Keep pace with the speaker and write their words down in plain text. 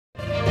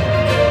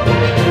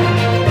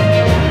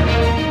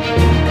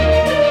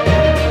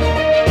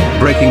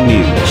breaking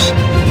news.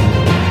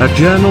 A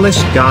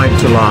journalist guide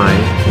to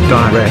live,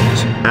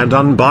 direct, and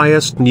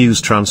unbiased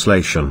news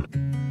translation.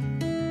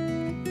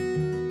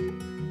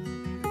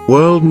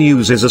 World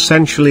news is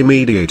essentially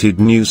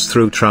mediated news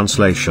through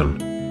translation.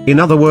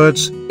 In other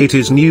words, it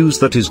is news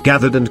that is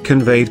gathered and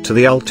conveyed to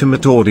the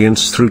ultimate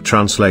audience through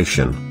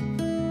translation.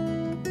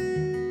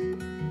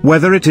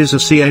 Whether it is a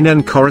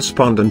CNN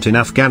correspondent in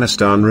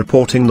Afghanistan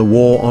reporting the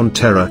war on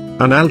terror,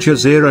 an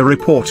Aljazeera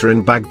reporter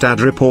in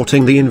Baghdad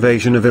reporting the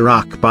invasion of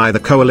Iraq by the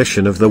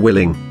coalition of the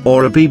willing,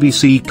 or a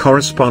BBC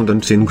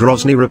correspondent in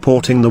Grozny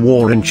reporting the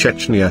war in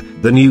Chechnya,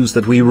 the news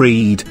that we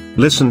read,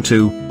 listen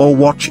to, or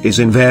watch is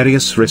in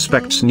various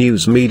respects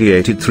news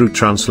mediated through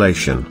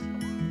translation.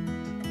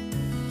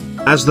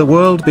 As the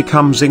world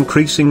becomes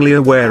increasingly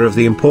aware of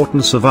the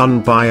importance of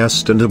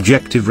unbiased and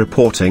objective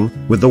reporting,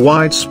 with the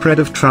widespread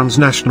of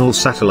transnational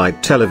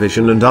satellite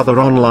television and other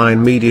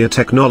online media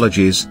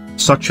technologies,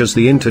 such as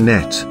the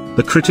Internet,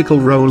 the critical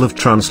role of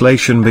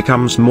translation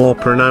becomes more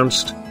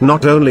pronounced,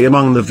 not only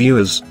among the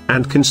viewers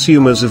and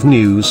consumers of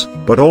news,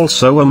 but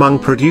also among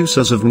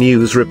producers of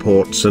news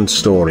reports and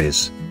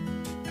stories.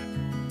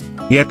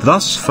 Yet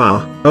thus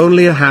far,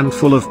 only a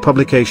handful of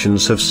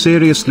publications have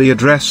seriously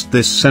addressed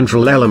this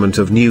central element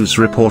of news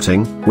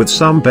reporting, with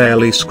some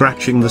barely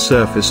scratching the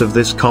surface of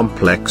this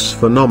complex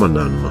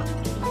phenomenon.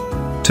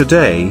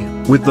 Today,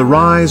 with the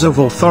rise of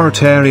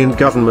authoritarian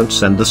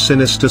governments and the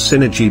sinister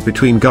synergy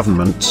between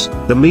governments,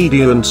 the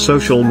media and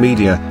social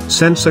media,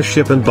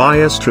 censorship and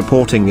biased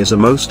reporting is a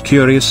most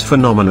curious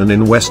phenomenon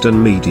in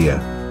Western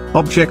media.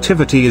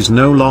 Objectivity is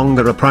no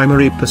longer a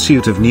primary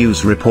pursuit of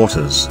news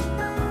reporters.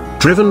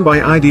 Driven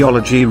by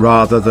ideology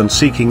rather than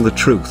seeking the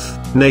truth,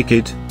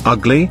 naked,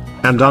 ugly,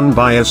 and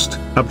unbiased,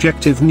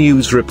 objective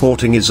news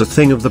reporting is a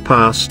thing of the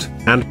past,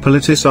 and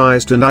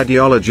politicized and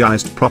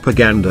ideologized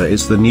propaganda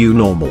is the new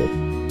normal.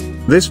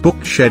 This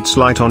book sheds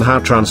light on how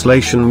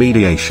translation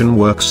mediation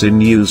works in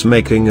news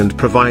making and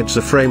provides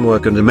a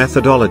framework and a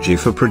methodology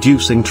for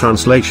producing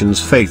translations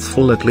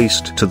faithful at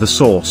least to the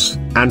source,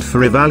 and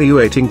for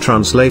evaluating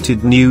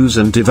translated news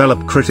and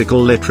develop critical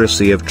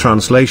literacy of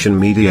translation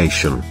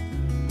mediation.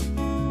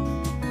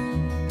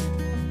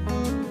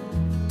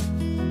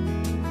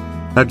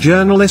 A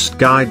journalist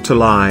guide to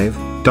live,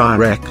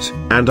 direct,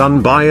 and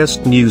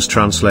unbiased news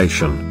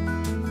translation.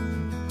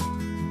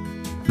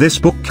 This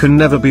book can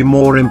never be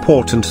more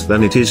important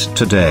than it is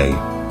today.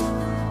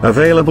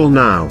 Available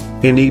now,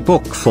 in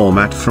ebook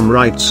format from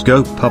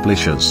Writescope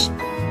Publishers.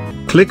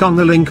 Click on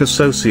the link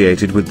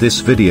associated with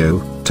this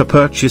video, to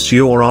purchase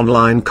your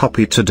online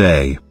copy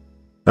today.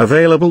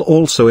 Available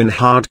also in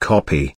hard copy.